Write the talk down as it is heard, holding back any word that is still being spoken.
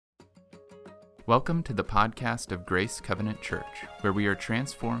Welcome to the podcast of Grace Covenant Church, where we are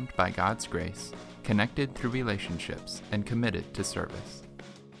transformed by God's grace, connected through relationships, and committed to service.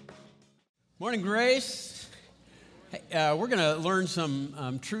 Morning, Grace. Hey, we're going to learn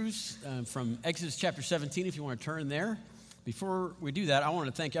some truths from Exodus chapter 17, if you want to turn there. Before we do that, I want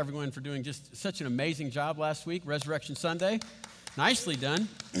to thank everyone for doing just such an amazing job last week, Resurrection Sunday. Nicely done.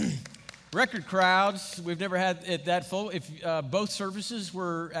 Record crowds. We've never had it that full. If both services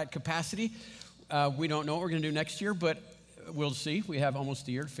were at capacity, we don't know what we're going to do next year, but we'll see. We have almost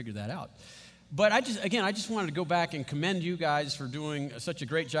a year to figure that out. But I just wanted to go back and commend you guys for doing such a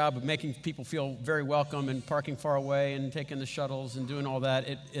great job of making people feel very welcome and parking far away and taking the shuttles and doing all that.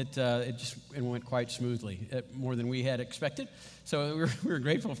 It went quite smoothly, more than we had expected. So we were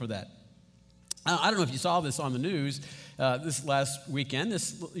grateful for that. I don't know if you saw this on the news this last weekend.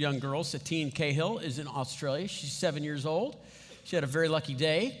 This young girl, Satine Cahill, is in Australia. She's 7 years old. She had a very lucky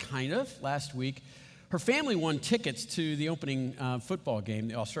day, last week. Her family won tickets to the opening football game,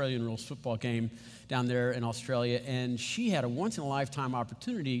 the Australian rules football game down there in Australia, and she had a once-in-a-lifetime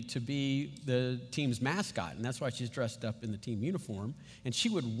opportunity to be the team's mascot, and that's why she's dressed up in the team uniform, and she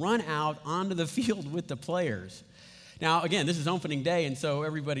would run out onto the field with the players. Now, again, this is opening day, and so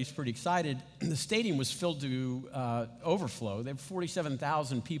everybody's pretty excited. The stadium was filled to overflow. There were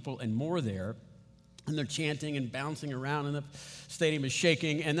 47,000 people and more there. And they're chanting and bouncing around, and the stadium is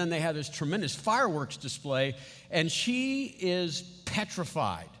shaking. And then they have this tremendous fireworks display, and she is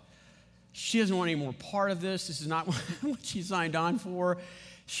petrified. She doesn't want any more part of this. This is not what she signed on for.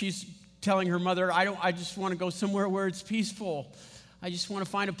 She's telling her mother, I just want to go somewhere where it's peaceful. I just want to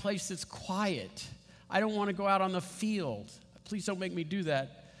find a place that's quiet. I don't want to go out on the field. Please don't make me do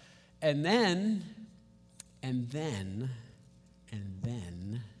that. And then,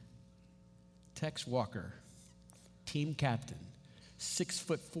 Tex Walker, team captain,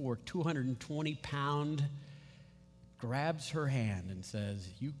 6'4", 220-pound, grabs her hand and says,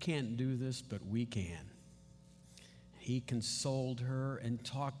 "You can't do this, but we can." He consoled her and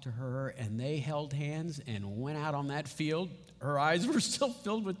talked to her, and they held hands and went out on that field. Her eyes were still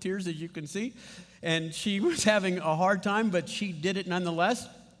filled with tears, as you can see, and she was having a hard time, but she did it nonetheless.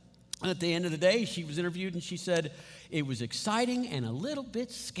 And at the end of the day, she was interviewed, and she said, "It was exciting and a little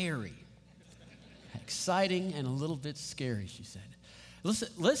bit scary." Exciting and a little bit scary, she said.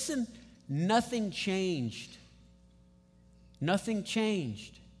 Listen, nothing changed. Nothing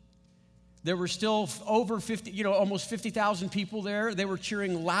changed. There were still over 50, almost 50,000 people there. They were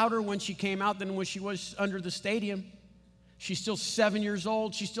cheering louder when she came out than when she was under the stadium. She's still 7 years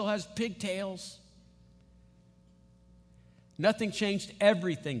old. She still has pigtails. Nothing changed.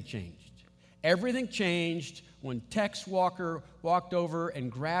 Everything changed. Everything changed when Tex Walker walked over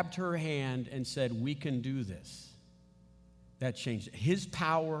and grabbed her hand and said, "We can do this." That changed it. His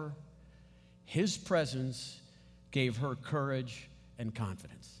power, his presence gave her courage and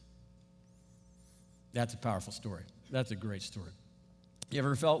confidence. That's a powerful story. That's a great story. You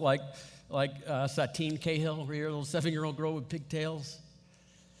ever felt like Satine Cahill, where you're a little 7-year-old girl with pigtails?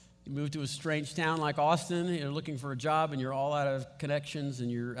 You move to a strange town like Austin, you're looking for a job, and you're all out of connections, and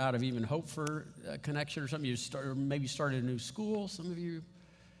you're out of even hope for a connection or something. Maybe started a new school. Some of you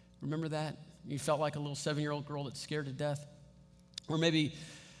remember that? You felt like a little 7-year-old girl that's scared to death. Or maybe,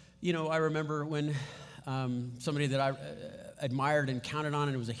 I remember when somebody that I admired and counted on,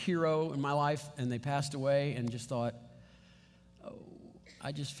 and it was a hero in my life, and they passed away, and just thought, oh,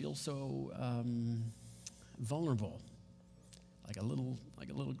 I just feel so vulnerable. Like a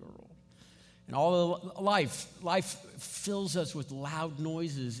little girl. And all of life fills us with loud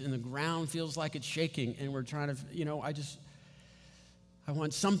noises, and the ground feels like it's shaking, and we're trying to, I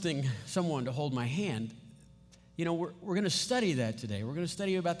want someone to hold my hand. We're going to study that today. We're going to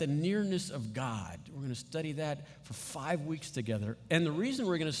study about the nearness of God. We're going to study that for 5 weeks together. And the reason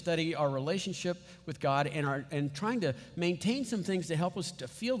we're going to study our relationship with God and trying to maintain some things to help us to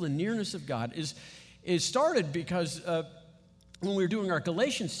feel the nearness of God is started because when we were doing our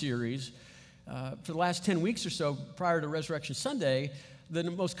Galatians series, for the last 10 weeks or so prior to Resurrection Sunday, the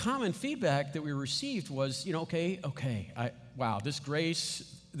most common feedback that we received was, wow, this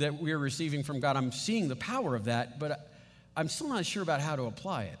grace that we're receiving from God, I'm seeing the power of that, but I'm still not sure about how to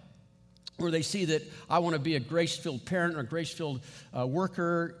apply it. Or they see that I want to be a grace-filled parent or a grace-filled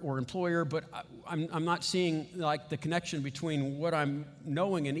worker or employer, but I'm not seeing like the connection between what I'm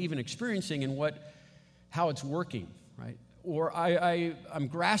knowing and even experiencing and how it's working, right? Or I'm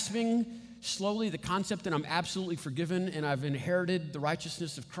grasping slowly the concept that I'm absolutely forgiven and I've inherited the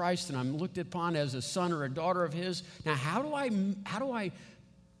righteousness of Christ and I'm looked upon as a son or a daughter of His. Now, how do I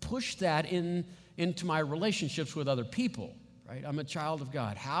push that into my relationships with other people, right? I'm a child of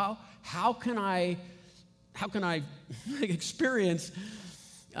God. How can I experience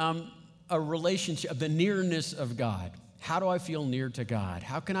a relationship, the nearness of God? How do I feel near to God?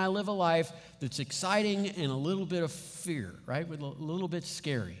 How can I live a life that's exciting and a little bit of fear, right? With a little bit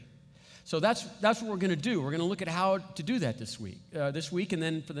scary. So that's what we're going to do. We're going to look at how to do that this week, and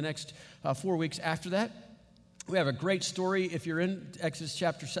then for the next 4 weeks after that. We have a great story. If you're in Exodus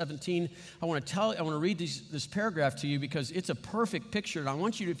chapter 17, I want to read this paragraph to you because it's a perfect picture, and I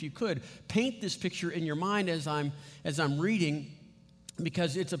want you to, if you could, paint this picture in your mind as I'm reading,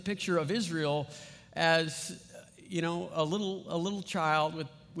 because it's a picture of Israel as, you know, a little child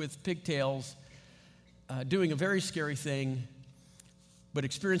with pigtails doing a very scary thing, but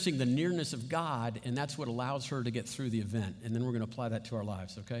experiencing the nearness of God, and that's what allows her to get through the event. And then we're going to apply that to our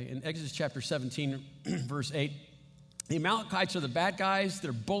lives, okay? In Exodus chapter 17, verse 8, the Amalekites are the bad guys.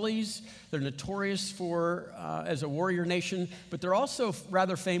 They're bullies. They're notorious as a warrior nation, but they're also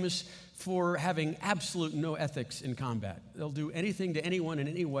rather famous for having absolute no ethics in combat. They'll do anything to anyone in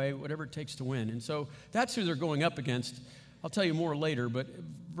any way, whatever it takes to win. And so that's who they're going up against. I'll tell you more later, but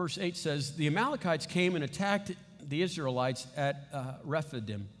verse 8 says, the Amalekites came and attacked the Israelites at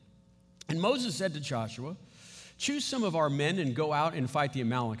Rephidim. And Moses said to Joshua, choose some of our men and go out and fight the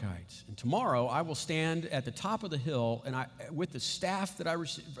Amalekites. And tomorrow I will stand at the top of the hill and with the staff that I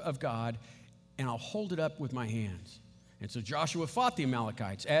received of God, and I'll hold it up with my hands. And so Joshua fought the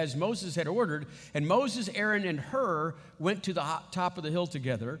Amalekites as Moses had ordered, and Moses, Aaron, and Hur went to the top of the hill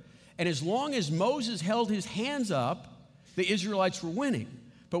together. And as long as Moses held his hands up, the Israelites were winning.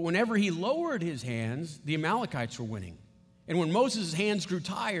 But whenever he lowered his hands, the Amalekites were winning. And when Moses' hands grew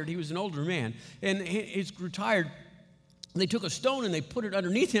tired, he was an older man, and his grew tired, they took a stone and they put it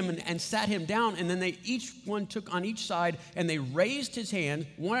underneath him and sat him down, and then they each one took on each side, and they raised his hand,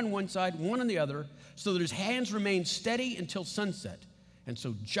 one on one side, one on the other, so that his hands remained steady until sunset. And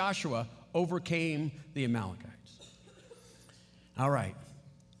so Joshua overcame the Amalekites. All right.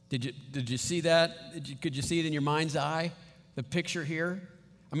 Did you see that? Could you see it in your mind's eye, the picture here?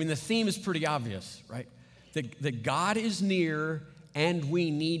 I mean, the theme is pretty obvious, right? That God is near and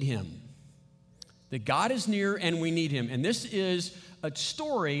we need him. That God is near and we need him. And this is a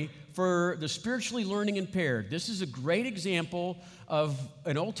story for the spiritually learning impaired. This is a great example of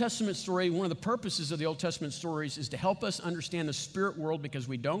an Old Testament story. One of the purposes of the Old Testament stories is to help us understand the spirit world, because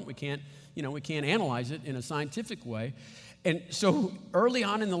we can't analyze it in a scientific way. And so early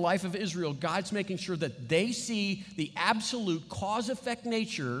on in the life of Israel, God's making sure that they see the absolute cause-effect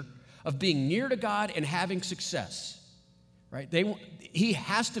nature of being near to God and having success, right? He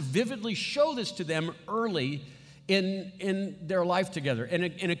has to vividly show this to them early in their life together. And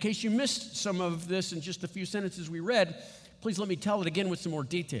in case you missed some of this in just the few sentences we read, please let me tell it again with some more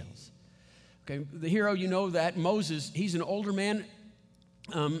details. Okay, the hero, you know that, Moses, he's an older man,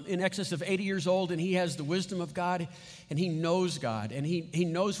 in excess of 80 years old, and he has the wisdom of God, and he knows God, and he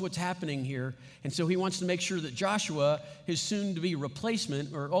knows what's happening here. And so he wants to make sure that Joshua, his soon-to-be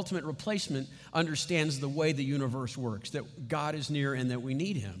replacement or ultimate replacement, understands the way the universe works, that God is near and that we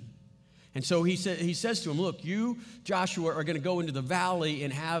need him. And so he says to him, look, you, Joshua, are going to go into the valley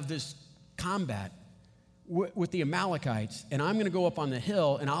and have this combat with the Amalekites, and I'm going to go up on the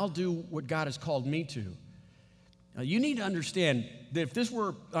hill, and I'll do what God has called me to. Now, you need to understand that if this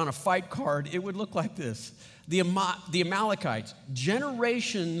were on a fight card, it would look like this. The Amalekites,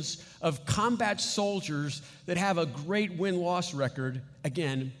 generations of combat soldiers that have a great win-loss record.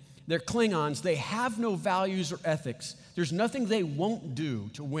 Again, they're Klingons. They have no values or ethics. There's nothing they won't do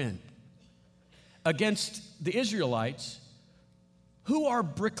to win. Against the Israelites, who are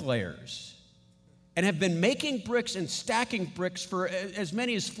bricklayers and have been making bricks and stacking bricks for as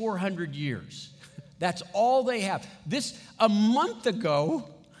many as 400 years. That's all they have. A month ago,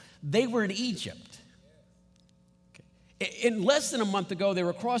 they were in Egypt. Okay. In less than a month ago, they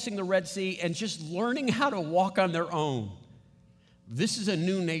were crossing the Red Sea and just learning how to walk on their own. This is a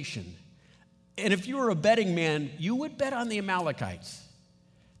new nation. And if you were a betting man, you would bet on the Amalekites,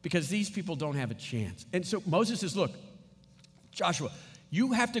 because these people don't have a chance. And so Moses says, look, Joshua,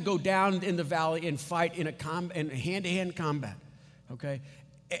 you have to go down in the valley and fight in hand-to-hand combat, okay?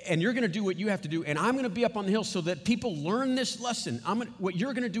 And you're going to do what you have to do, and I'm going to be up on the hill so that people learn this lesson. What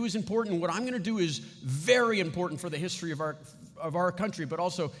you're going to do is important. What I'm going to do is very important for the history of our country, but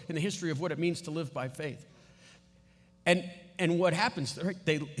also in the history of what it means to live by faith. And what happens?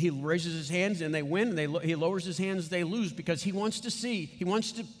 He raises his hands and they win. And he lowers his hands, they lose, because he wants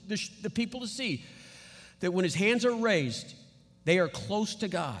the people to see that when his hands are raised, they are close to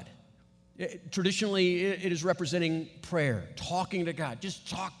God. Traditionally, it is representing prayer, talking to God. Just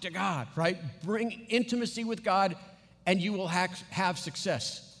talk to God, right? Bring intimacy with God and you will have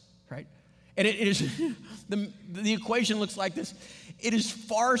success, right? And it is, the equation looks like this. It is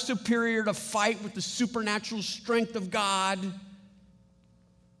far superior to fight with the supernatural strength of God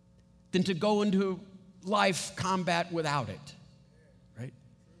than to go into life combat without it, right?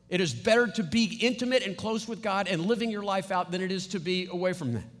 It is better to be intimate and close with God and living your life out than it is to be away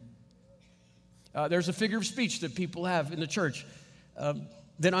from that. There's a figure of speech that people have in the church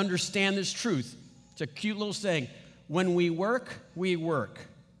that understand this truth. It's a cute little saying. When we work, we work.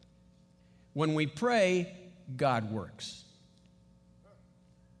 When we pray, God works.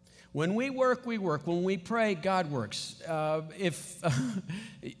 When we work, we work. When we pray, God works. I'm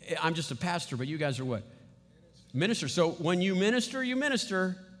just a pastor, but you guys are what? Ministers. So when you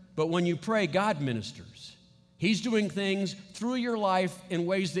minister, but when you pray, God ministers. He's doing things through your life in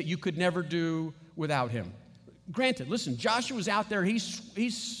ways that you could never do without him. Granted, listen, Joshua's out there, he's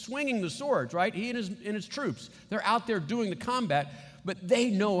swinging the swords, right? He and his troops. They're out there doing the combat, but they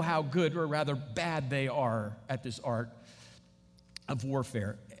know how good, or rather bad, they are at this art of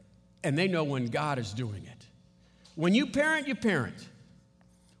warfare. And they know when God is doing it. When you parent, you parent.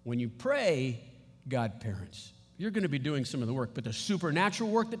 When you pray, God parents. You're going to be doing some of the work, but the supernatural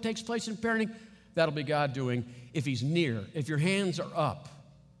work that takes place in parenting, that'll be God doing if he's near, if your hands are up.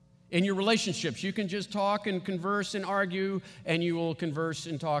 In your relationships, you can just talk and converse and argue, and you will converse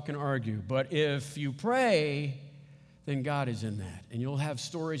and talk and argue. But if you pray, then God is in that. And you'll have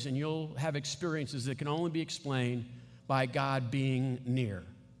stories and you'll have experiences that can only be explained by God being near.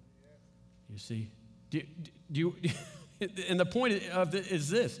 You see? Do you and the point of it is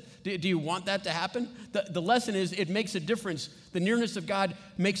this. Do you want that to happen? The lesson is it makes a difference. The nearness of God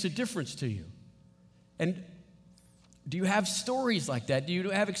makes a difference to you. And do you have stories like that? Do you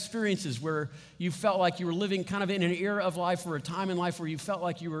have experiences where you felt like you were living kind of in an era of life or a time in life where you felt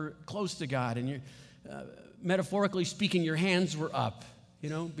like you were close to God and metaphorically speaking, your hands were up,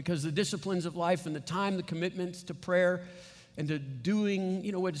 because the disciplines of life and the time, the commitments to prayer and to doing,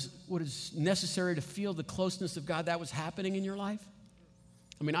 what is necessary to feel the closeness of God, that was happening in your life?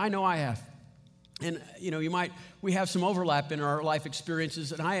 I mean, I know I have. And, we have some overlap in our life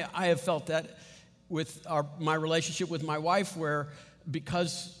experiences, and I have felt that with my relationship with my wife, where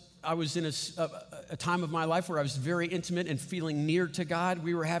because I was in a time of my life where I was very intimate and feeling near to God,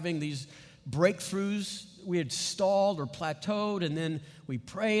 we were having these breakthroughs. We had stalled or plateaued, and then we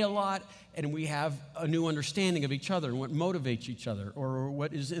pray a lot, and we have a new understanding of each other and what motivates each other, or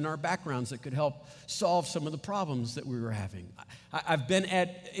what is in our backgrounds that could help solve some of the problems that we were having. I've been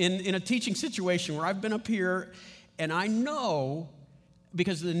in a teaching situation where I've been up here, and I know,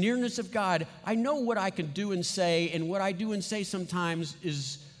 because of the nearness of God, I know what I can do and say, and what I do and say sometimes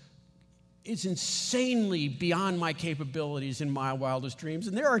is insanely beyond my capabilities in my wildest dreams.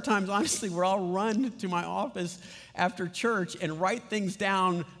 And there are times, honestly, where I'll run to my office after church and write things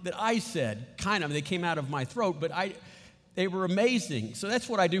down that I said. They came out of my throat, but they were amazing. So that's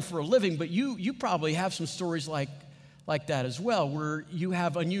what I do for a living. But you probably have some stories like that as well, where you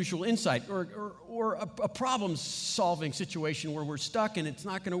have unusual insight or a problem-solving situation where we're stuck and it's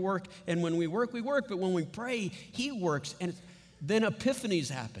not going to work. And when we work, but when we pray, he works. And then epiphanies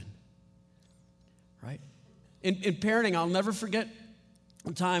happen, right? In parenting, I'll never forget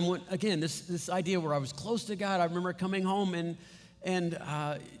a time when, again, this idea where I was close to God. I remember coming home and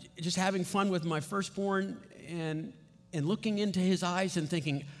just having fun with my firstborn and looking into his eyes and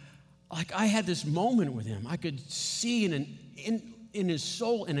thinking, like, I had this moment with him. I could see in his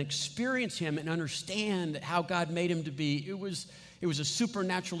soul and experience him and understand how God made him to be. It was a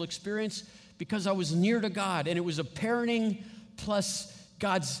supernatural experience because I was near to God, and it was a parenting plus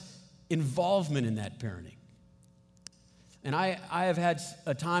God's involvement in that parenting. And I have had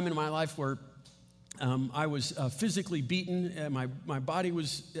a time in my life where I was physically beaten. My body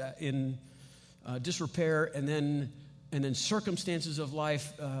was in disrepair, and then circumstances of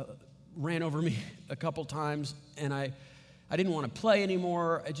life ran over me a couple times, and I didn't want to play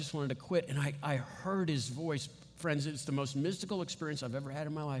anymore. I just wanted to quit, and I heard his voice. Friends, it's the most mystical experience I've ever had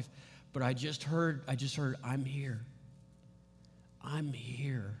in my life, but I just heard, I'm here. I'm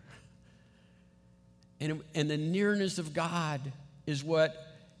here. And the nearness of God is what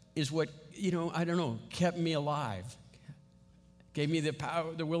I don't know, kept me alive, gave me the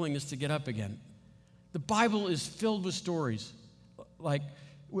power, the willingness to get up again. The Bible is filled with stories like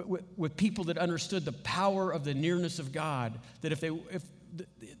with people that understood the power of the nearness of God, that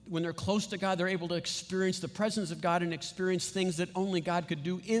when they're close to God, they're able to experience the presence of God and experience things that only God could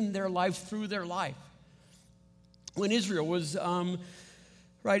do in their life, through their life. When Israel was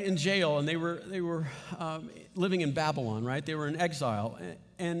right, in jail, and they were living in Babylon, right? They were in exile,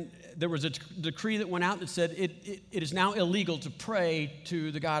 and there was a decree that went out that said it is now illegal to pray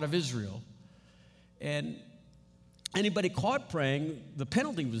to the God of Israel. And anybody caught praying, the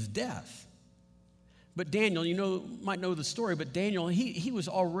penalty was death. But Daniel, might know the story, but Daniel, he was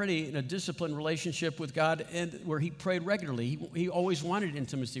already in a disciplined relationship with God, and where he prayed regularly. He always wanted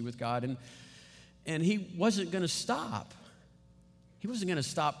intimacy with God, and he wasn't going to stop. He wasn't going to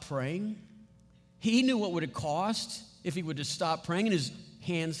stop praying. He knew what would it cost if he would just stop praying and his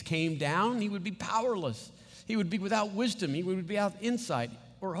hands came down. He would be powerless. He would be without wisdom. He would be without insight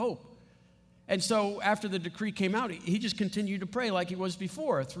or hope. And so after the decree came out, he just continued to pray like he was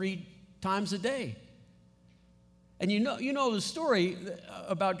before, 3 times a day. And you know the story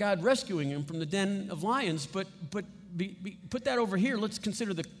about God rescuing him from the den of lions, but put that over here. Let's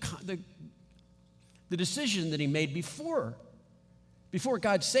consider the decision that he made before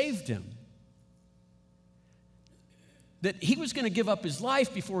God saved him. That he was going to give up his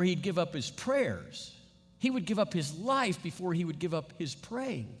life before he'd give up his prayers. He would give up his life before he would give up his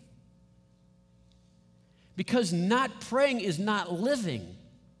praying. Because not praying is not living.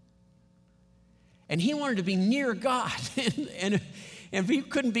 And he wanted to be near God. and if he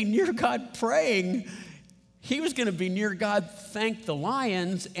couldn't be near God praying, he was going to be near God, thank the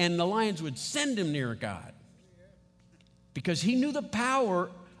lions, and the lions would send him near God. Because he knew the power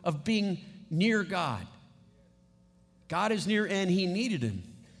of being near God. God is near, and he needed him.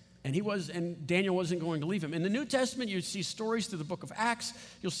 And Daniel wasn't going to leave him. In the New Testament, you see stories through the book of Acts.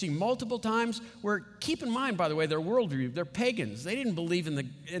 You'll see multiple times where, keep in mind, by the way, their worldview, they're pagans. They didn't believe in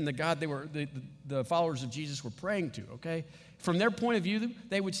the God the followers of Jesus were praying to, okay? From their point of view,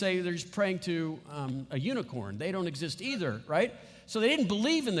 they would say they're just praying to a unicorn. They don't exist either, right? So they didn't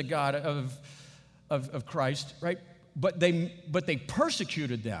believe in the God of Christ, right? But they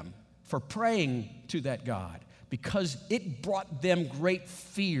persecuted them for praying to that God, because it brought them great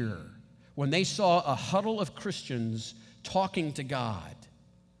fear when they saw a huddle of Christians talking to God.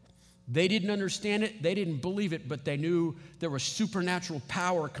 They didn't understand it, they didn't believe it, but they knew there was supernatural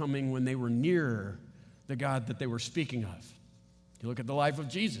power coming when they were near the God that they were speaking of. You look at the life of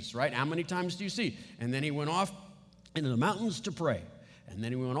Jesus, right? How many times do you see? And then he went off into the mountains to pray. And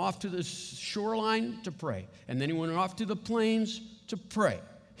then he went off to the shoreline to pray. And then he went off to the plains to pray.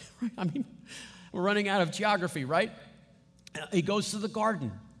 I mean, we're running out of geography, right? He goes to the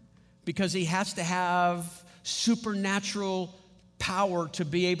garden because he has to have supernatural power to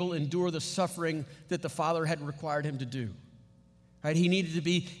be able to endure the suffering that the Father had required him to do. Right? He needed to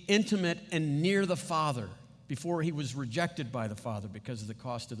be intimate and near the Father before he was rejected by the Father because of the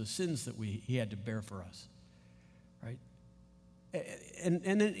cost of the sins that he had to bear for us. Right? And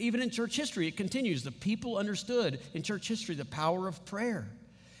then even in church history, it continues. The people understood in church history the power of prayer.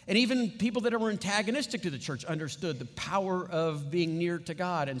 And even people that were antagonistic to the church understood the power of being near to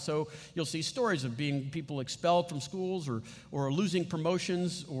God. And so you'll see stories of people expelled from schools or losing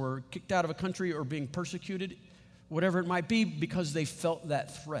promotions or kicked out of a country or being persecuted, whatever it might be, because they felt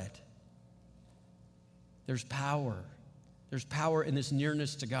that threat. There's power. There's power in this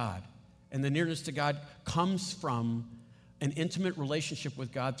nearness to God. And the nearness to God comes from an intimate relationship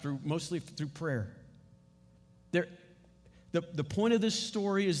with God mostly through prayer. The point of this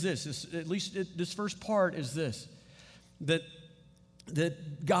story is this, at least this first part is this,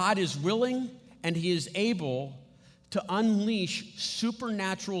 that God is willing and he is able to unleash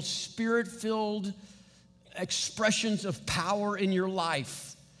supernatural, spirit-filled expressions of power in your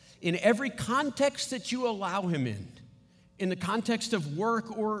life in every context that you allow him in the context of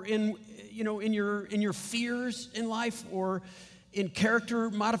work or in your fears in life or in character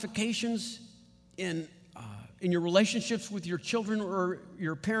modifications, in your relationships with your children or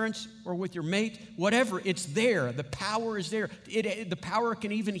your parents or with your mate, whatever, it's there. The power is there. The power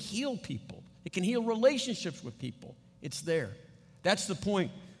can even heal people. It can heal relationships with people. It's there. That's the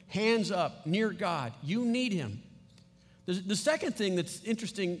point. Hands up, near God. You need him. The second thing that's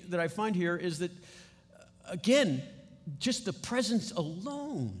interesting that I find here is that, again, just the presence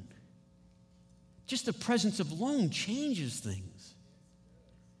alone changes things.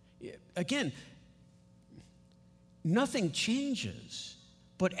 Again, nothing changes,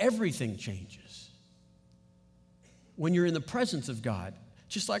 but everything changes when you're in the presence of God.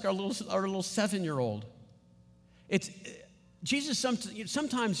 Just like our little 7-year-old. Jesus.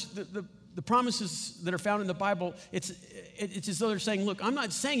 Sometimes the promises that are found in the Bible, it's as though they're saying, "Look, I'm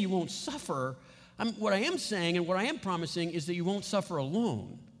not saying you won't suffer. What I am saying and what I am promising is that you won't suffer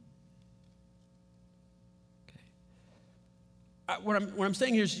alone." Okay. What I'm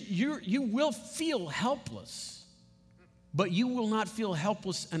saying here is you will feel helpless. but you will not feel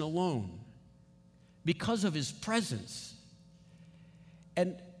helpless and alone because of his presence.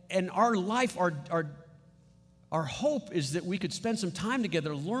 And our life, our hope is that we could spend some time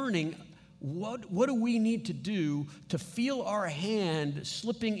together learning what do we need to do to feel our hand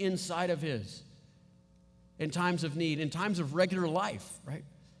slipping inside of his in times of need, in times of regular life, right?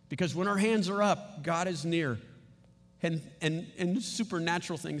 Because when our hands are up, God is near, and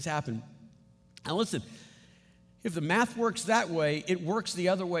supernatural things happen. Now listen, if the math works that way, it works the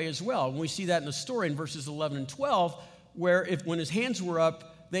other way as well. And we see that in the story in verses 11 and 12, where when his hands were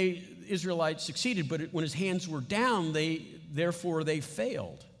up, the Israelites succeeded, but when his hands were down, therefore they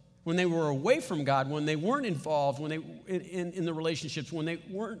failed. When they were away from God, when they weren't involved, when they in the relationships, when they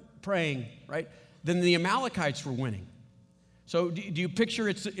weren't praying, right? Then the Amalekites were winning. So do you picture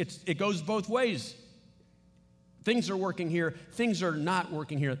it goes both ways? Things are working here, things are not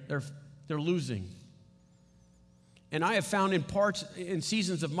working here. They're losing. And I have found in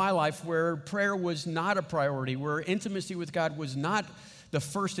seasons of my life where prayer was not a priority, where intimacy with God was not the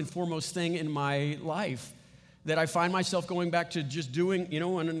first and foremost thing in my life, that I find myself going back to just doing,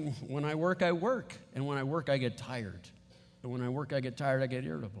 when I work, I work. And when I work, I get tired. And when I work, I get tired, I get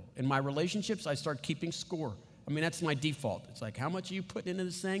irritable. In my relationships, I start keeping score. I mean, that's my default. It's like, how much are you putting into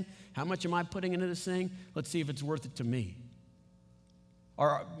this thing? How much am I putting into this thing? Let's see if it's worth it to me.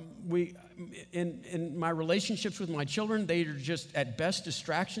 In my relationships with my children, they are just at best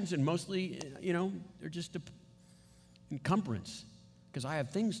distractions, and mostly, they're just an encumbrance because I have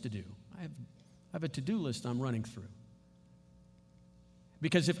things to do. I have a to-do list I'm running through.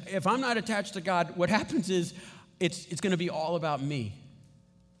 Because if I'm not attached to God, what happens is it's going to be all about me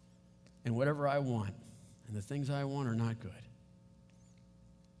and whatever I want, and the things I want are not good.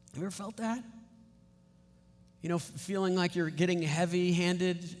 You ever felt that? Feeling like you're getting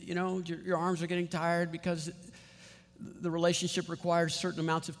heavy-handed, your arms are getting tired because the relationship requires certain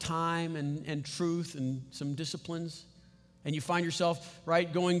amounts of time and truth and some disciplines. And you find yourself,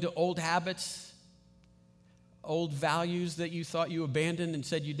 right, going to old habits, old values that you thought you abandoned and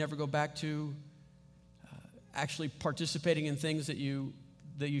said you'd never go back to, actually participating in things that you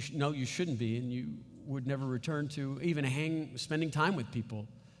know you shouldn't be and you would never return to, even spending time with people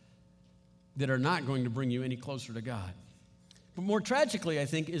that are not going to bring you any closer to God. But more tragically, I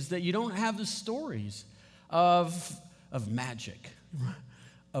think, is that you don't have the stories of magic,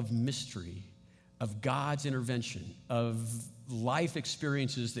 of mystery, of God's intervention, of life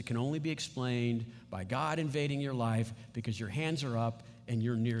experiences that can only be explained by God invading your life because your hands are up and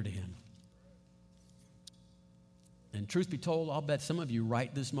you're near to him. And truth be told, I'll bet some of you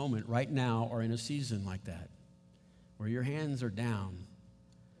right this moment, right now, are in a season like that, where your hands are down.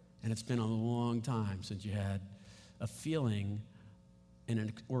 And it's been a long time since you had a feeling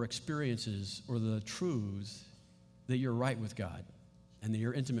or experiences or the truths that you're right with God and that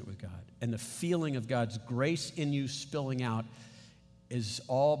you're intimate with God. And the feeling of God's grace in you spilling out is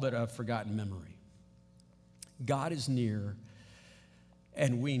all but a forgotten memory. God is near,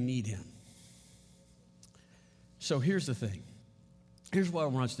 and we need him. So here's the thing. Here's what I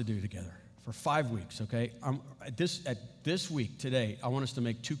want us to do together. For 5 weeks, okay? This week, today, I want us to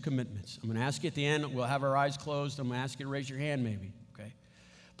make 2 commitments. I'm going to ask you at the end, we'll have our eyes closed. I'm going to ask you to raise your hand maybe, okay?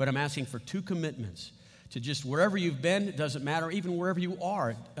 But I'm asking for 2 commitments to just wherever you've been, it doesn't matter, even wherever you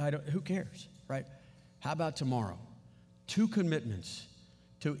are, who cares, right? How about tomorrow? 2 commitments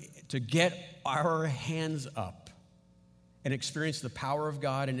to get our hands up and experience the power of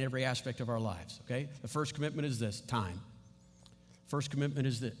God in every aspect of our lives, okay? The first commitment is this, time. First commitment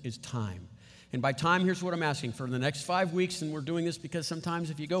is time. And by time, here's what I'm asking for the next 5 weeks, and we're doing this because sometimes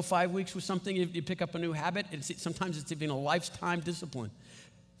if you go 5 weeks with something, you pick up a new habit, sometimes it's even a lifetime discipline.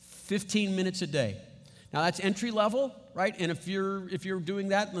 15 minutes a day. Now that's entry level, right? And if you're doing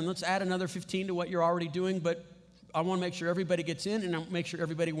that, then let's add another 15 to what you're already doing, but I want to make sure everybody gets in and I make sure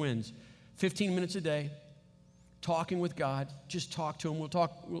everybody wins. 15 minutes a day, talking with God, just talk to him.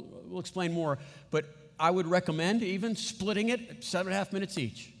 We'll explain more, but I would recommend even splitting it 7.5 minutes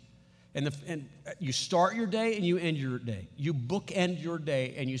each. And you start your day and you end your day. You bookend your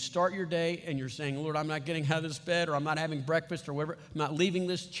day and you start your day and you're saying, Lord, I'm not getting out of this bed, or I'm not having breakfast, or whatever. I'm not leaving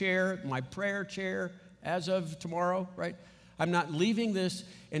this chair, my prayer chair, as of tomorrow, right? I'm not leaving this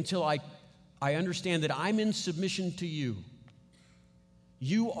until I understand that I'm in submission to you.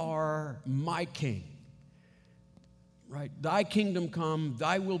 You are my king. Right? Thy kingdom come,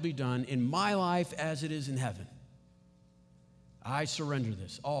 thy will be done in my life as it is in heaven. I surrender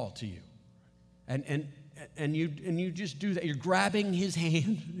this all to you. And you just do that. You're grabbing his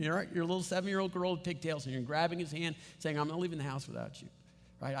hand. You're a little 7-year-old girl with pigtails, and you're grabbing his hand, saying, I'm not leaving the house without you.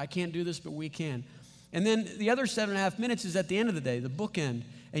 Right? I can't do this, but we can. And then the other 7.5 minutes is at the end of the day, the bookend.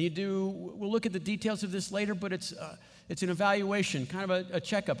 And we'll look at the details of this later, but it's an evaluation, kind of a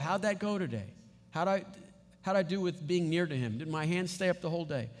checkup. How'd that go today? How'd I do with being near to him? Did my hands stay up the whole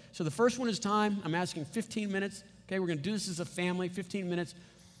day? So the first one is time. I'm asking 15 minutes. Okay, we're going to do this as a family, 15 minutes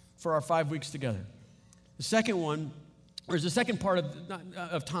for our 5 weeks together. The second one, or the second part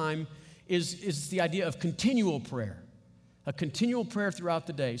of time, is the idea of continual prayer. A continual prayer throughout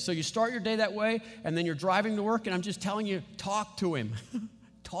the day. So you start your day that way, and then you're driving to work, and I'm just telling you, talk to him.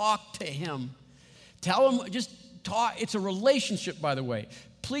 Talk to him. Tell him, just talk. It's a relationship, by the way.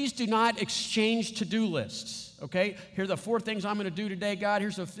 Please do not exchange to-do lists, okay? Here are the 4 things I'm going to do today, God.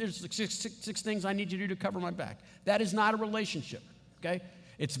 Here's the six things I need you to do to cover my back. That is not a relationship, okay?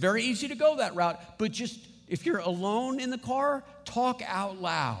 It's very easy to go that route, but just if you're alone in the car, talk out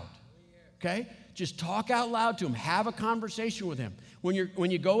loud, okay? Just talk out loud to him. Have a conversation with him. When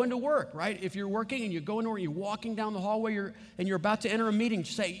you go into work, right? If you're working and you go into work, you're walking down the hallway, and you're about to enter a meeting,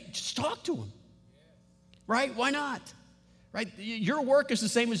 just talk to him, right? Why not? Right? Your work is the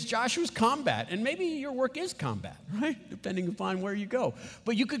same as Joshua's combat, and maybe your work is combat, right? Depending upon where you go.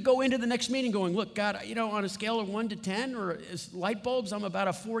 But you could go into the next meeting going, look, God, on a scale of 1 to 10, or as light bulbs, I'm about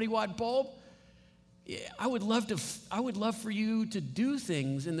a 40-watt bulb. I would love for you to do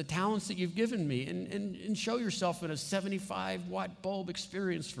things in the talents that you've given me and show yourself in a 75-watt bulb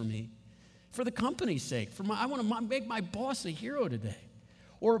experience for me, for the company's sake. I want to make my boss a hero today.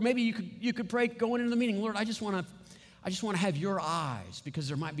 Or maybe you could pray going into the meeting, Lord, I just want to have your eyes, because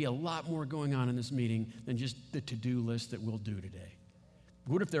there might be a lot more going on in this meeting than just the to-do list that we'll do today.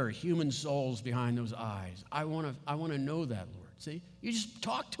 What if there are human souls behind those eyes? I want to know that, Lord. See? You just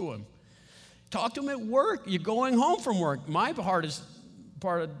talk to him. Talk to him at work. You're going home from work. My hardest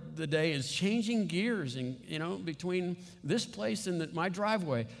part of the day is changing gears and between this place and my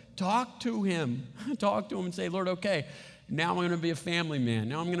driveway. Talk to him. Talk to him and say, Lord, okay, now I'm going to be a family man.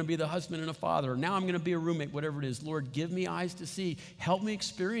 Now I'm going to be the husband and a father. Now I'm going to be a roommate, whatever it is. Lord, give me eyes to see. Help me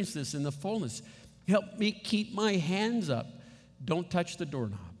experience this in the fullness. Help me keep my hands up. Don't touch the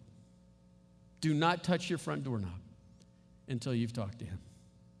doorknob. Do not touch your front doorknob until you've talked to him.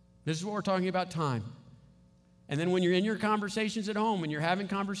 This is what we're talking about, time. And then when you're in your conversations at home, and you're having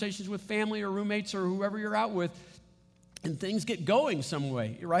conversations with family or roommates or whoever you're out with, and things get going some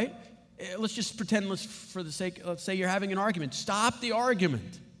way, right? Let's just pretend, let's say you're having an argument. Stop the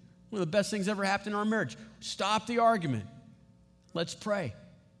argument. One of the best things ever happened in our marriage. Stop the argument. Let's pray.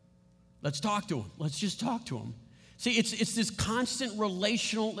 Let's talk to him. Let's just talk to him. See, it's this constant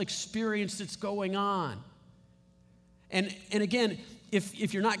relational experience that's going on. And again,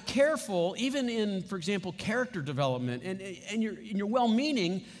 if you're not careful, even in, for example, character development, and you're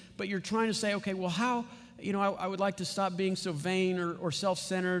well-meaning, but you're trying to say, okay, well, how, I would like to stop being so vain or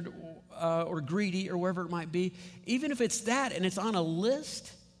self-centered or greedy or wherever it might be. Even if it's that and it's on a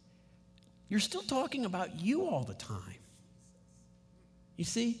list, you're still talking about you all the time. You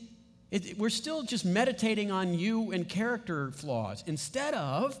see? We're still just meditating on you and character flaws instead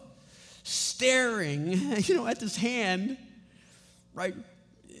of staring, at this hand, right?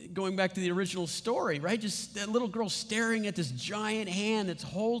 Going back to the original story, right? Just that little girl staring at this giant hand that's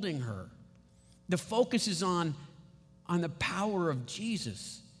holding her. The focus is on the power of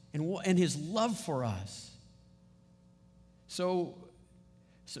Jesus and his love for us. So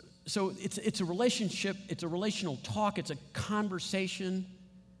it's a relationship, it's a relational talk, it's a conversation.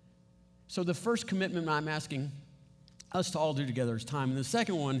 So the first commitment I'm asking us to all do together is time. And the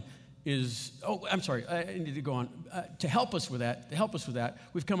second one is, I need to go on. To help us with that,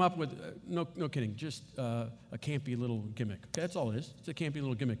 we've come up with, no kidding, just a campy little gimmick. Okay, that's all it is. It's a campy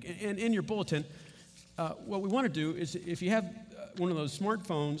little gimmick. And in your bulletin, what we want to do is, if you have one of those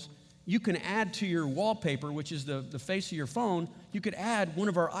smartphones, you can add to your wallpaper, which is the face of your phone, you could add one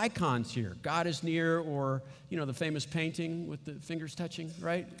of our icons here. God is near, or, the famous painting with the fingers touching,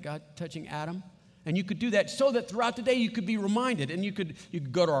 right? God touching Adam. And you could do that so that throughout the day you could be reminded. And you could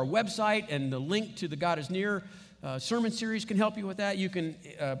go to our website, and the link to the God is Near sermon series can help you with that. You can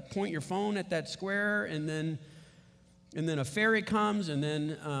point your phone at that square, and then a fairy comes, and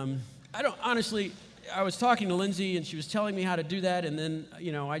then I was talking to Lindsay, and she was telling me how to do that, and then,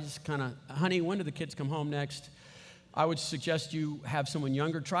 I just kind of, honey, when do the kids come home next? I would suggest you have someone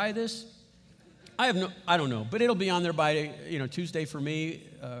younger try this. I don't know, but it'll be on there by, Tuesday for me,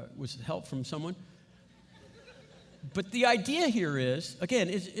 with help from someone. But the idea here is, again,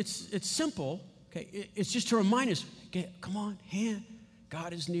 it's simple, okay? It's just to remind us, okay, come on,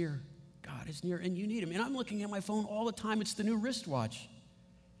 God is near. God is near, and you need him. And I'm looking at my phone all the time. It's the new wristwatch.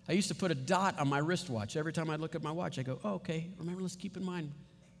 I used to put a dot on my wristwatch. Every time I look at my watch, I go, oh, okay, remember, let's keep in mind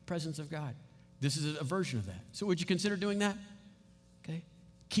the presence of God. This is a version of that. So would you consider doing that? Okay.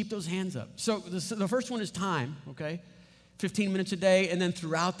 Keep those hands up. So the first one is time, okay? 15 minutes a day, and then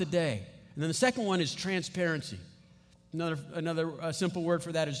throughout the day. And then the second one is transparency. Another simple word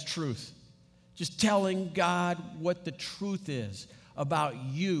for that is truth. Just telling God what the truth is about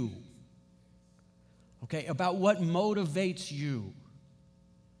you, okay, about what motivates you.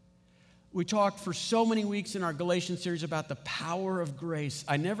 We talked for so many weeks in our Galatians series about the power of grace.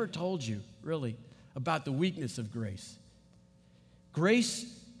 I never told you, really, about the weakness of grace.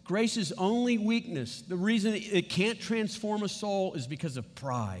 Grace's only weakness, the reason it can't transform a soul is because of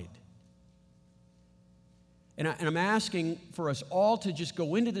pride. And I'm asking for us all to just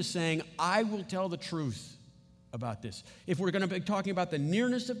go into this saying, I will tell the truth about this. If we're going to be talking about the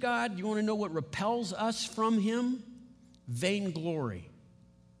nearness of God, you want to know what repels us from Him? Vainglory.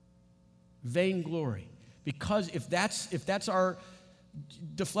 Vainglory. Because if that's our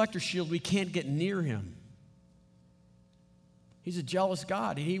deflector shield, we can't get near Him. He's a jealous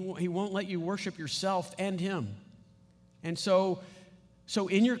God. He won't let you worship yourself and Him. And so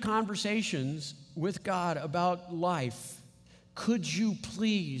in your conversations with God about life, could you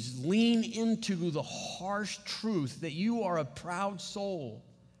please lean into the harsh truth that you are a proud soul,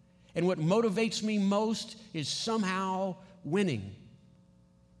 and what motivates me most is somehow winning.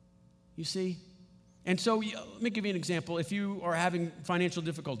 You see? And so let me give you an example. If you are having financial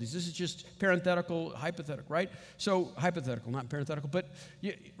difficulties, this is just hypothetical, right? So hypothetical, not parenthetical, but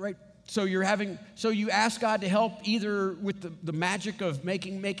right. So you ask God to help either with the magic of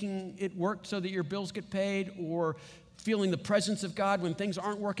making it work so that your bills get paid, or feeling the presence of God when things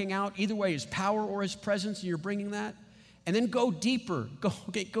aren't working out. Either way, His power or His presence, and you're bringing that. And then go deeper,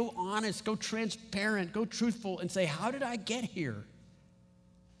 go honest, go transparent, go truthful, and say, how did I get here?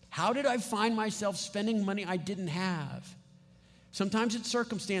 How did I find myself spending money I didn't have? Sometimes it's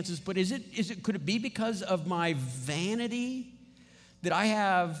circumstances, but could it be because of my vanity that I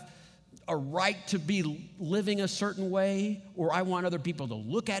have a right to be living a certain way, or I want other people to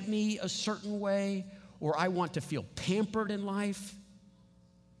look at me a certain way, or I want to feel pampered in life?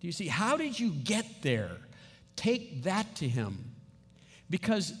 Do you see? How did you get there? Take that to Him.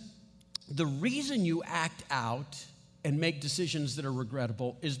 Because the reason you act out and make decisions that are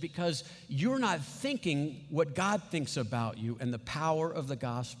regrettable is because you're not thinking what God thinks about you and the power of the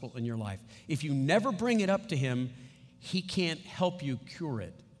gospel in your life. If you never bring it up to Him, He can't help you cure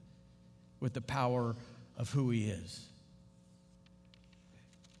it with the power of who He is.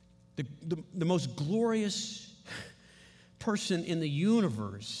 The most glorious person in the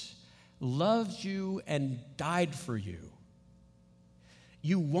universe loves you and died for you.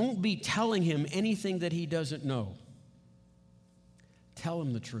 You won't be telling Him anything that He doesn't know. Tell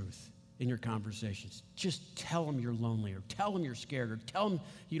Him the truth in your conversations. Just tell Him you're lonely, or tell Him you're scared, or tell Him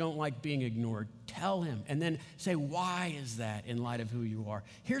you don't like being ignored. Tell Him, and then say, why is that in light of who you are?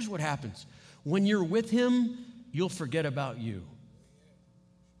 Here's what happens. When you're with Him, you'll forget about you.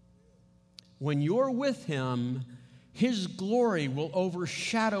 When you're with Him, His glory will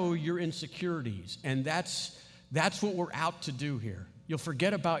overshadow your insecurities, and that's what we're out to do here. You'll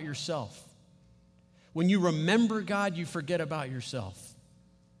forget about yourself. When you remember God, you forget about yourself.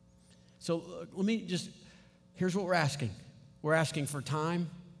 So here's what we're asking. We're asking for time,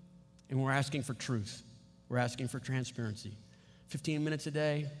 and we're asking for truth. We're asking for transparency. 15 minutes a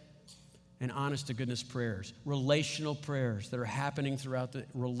day, and honest to goodness prayers. Relational prayers that are happening throughout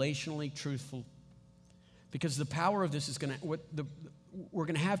relationally truthful. Because the power of this is we're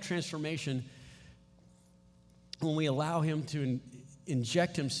going to have transformation when we allow Him to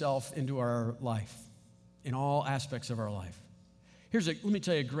inject Himself into our life, in all aspects of our life. Let me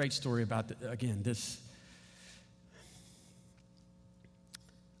tell you a great story about,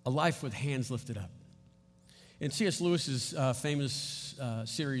 a life with hands lifted up. In C.S. Lewis's famous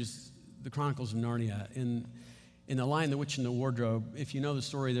series, The Chronicles of Narnia, in The Lion, the Witch, and the Wardrobe, if you know the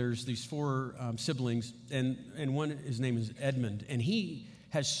story, there's these four siblings, and one, his name is Edmund, and he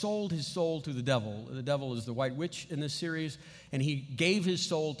has sold his soul to the devil. The devil is the White Witch in this series, and he gave his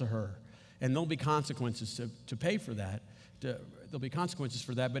soul to her. And there'll be consequences to pay for that. There'll be consequences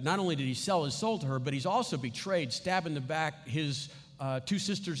for that. But not only did he sell his soul to her, but he's also betrayed, stabbed in the back his two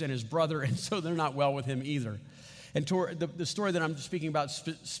sisters and his brother, and so they're not well with him either. And the story that I'm speaking about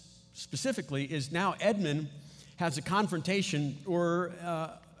specifically is now Edmund has a confrontation or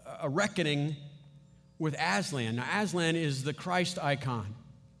a reckoning with Aslan. Now, Aslan is the Christ icon.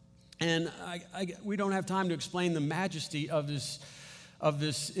 And we don't have time to explain the majesty of this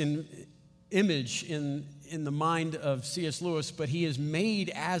image in the mind of C.S. Lewis, but he has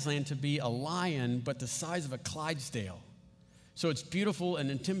made Aslan to be a lion, but the size of a Clydesdale. So it's beautiful and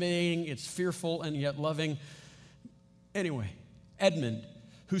intimidating. It's fearful and yet loving. Anyway, Edmund,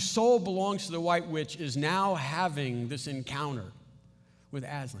 whose soul belongs to the White Witch, is now having this encounter with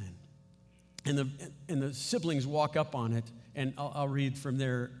Aslan. And the siblings walk up on it, and I'll read from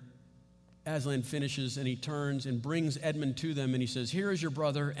there. Aslan finishes, and he turns and brings Edmund to them, and he says, "Here is your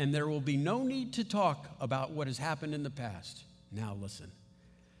brother, and there will be no need to talk about what has happened in the past. Now listen."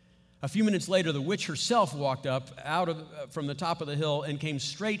 A few minutes later, the witch herself walked up from the top of the hill and came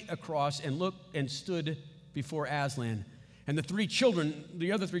straight across and looked and stood before Aslan. And the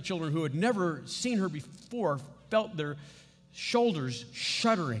other three children who had never seen her before, felt their shoulders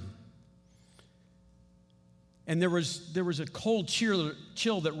shuddering. And there was a cold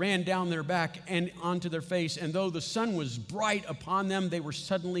chill that ran down their back and onto their face. And though the sun was bright upon them, they were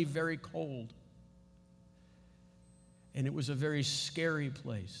suddenly very cold. And it was a very scary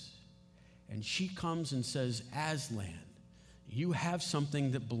place. And she comes and says, "Aslan, you have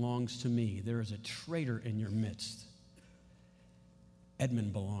something that belongs to me. There is a traitor in your midst.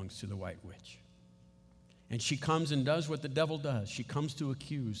 Edmund belongs to the White Witch." And she comes and does what the devil does. She comes to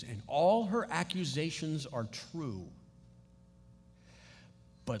accuse, and all her accusations are true.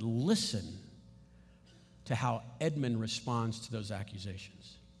 But listen to how Edmund responds to those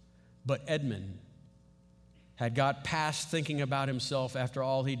accusations. But Edmund had got past thinking about himself after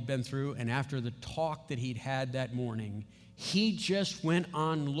all he'd been through, and after the talk that he'd had that morning, he just went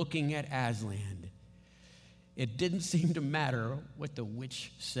on looking at Aslan. It didn't seem to matter what the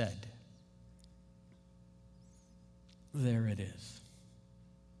witch said. There it is.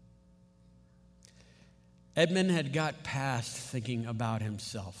 Edmund had got past thinking about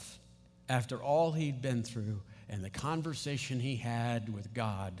himself after all he'd been through and the conversation he had with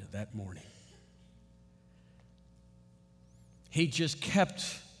God that morning. He just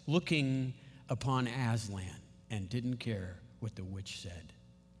kept looking upon Aslan and didn't care what the witch said.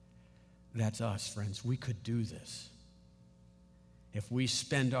 That's us, friends. We could do this if we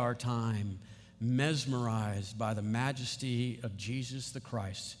spend our time mesmerized by the majesty of Jesus the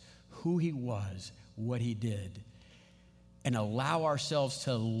Christ, who he was, what he did, and allow ourselves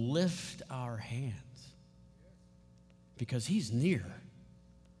to lift our hands because he's near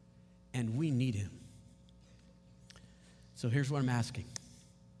and we need him. So here's what I'm asking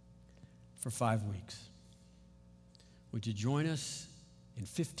for 5 weeks. Would you join us in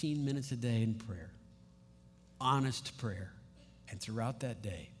 15 minutes a day in prayer, honest prayer, and throughout that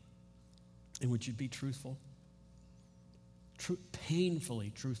day? And would you be truthful?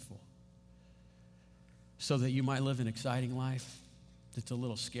 Painfully truthful, so that you might live an exciting life that's a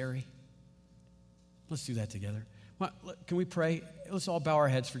little scary? Let's do that together. Can we pray? Let's all bow our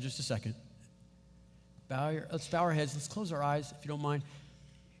heads for just a second. Let's bow our heads. Let's close our eyes, if you don't mind.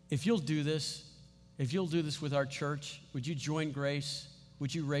 If you'll do this with our church, would you join Grace?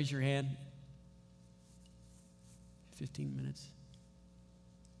 Would you raise your hand? 15 minutes.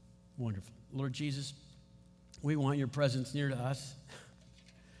 Wonderful. Lord Jesus, we want your presence near to us.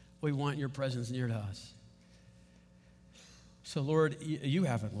 We want your presence near to us. So, Lord, you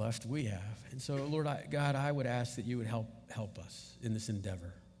haven't left, we have. And so, Lord, God, I would ask that you would help us in this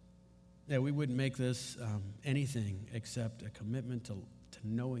endeavor, that we wouldn't make this anything except a commitment to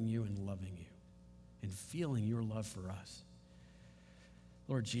knowing you and loving you and feeling your love for us.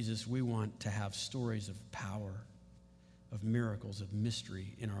 Lord Jesus, we want to have stories of power, of miracles, of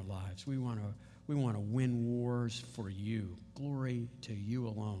mystery in our lives. We want to win wars for you. Glory to you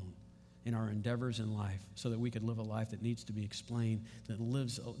alone in our endeavors in life, so that we could live a life that needs to be explained,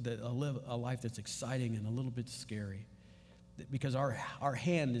 live a life that's exciting and a little bit scary, because our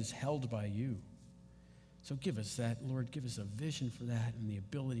hand is held by you. So give us that, Lord. Give us a vision for that and the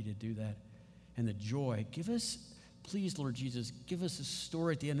ability to do that and the joy. Give us, please, Lord Jesus, give us a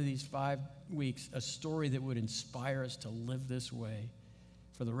story at the end of these 5 weeks, a story that would inspire us to live this way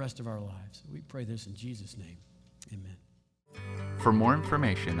for the rest of our lives. We pray this in Jesus' name. Amen. For more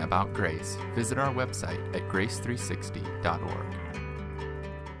information about Grace, visit our website at grace360.org.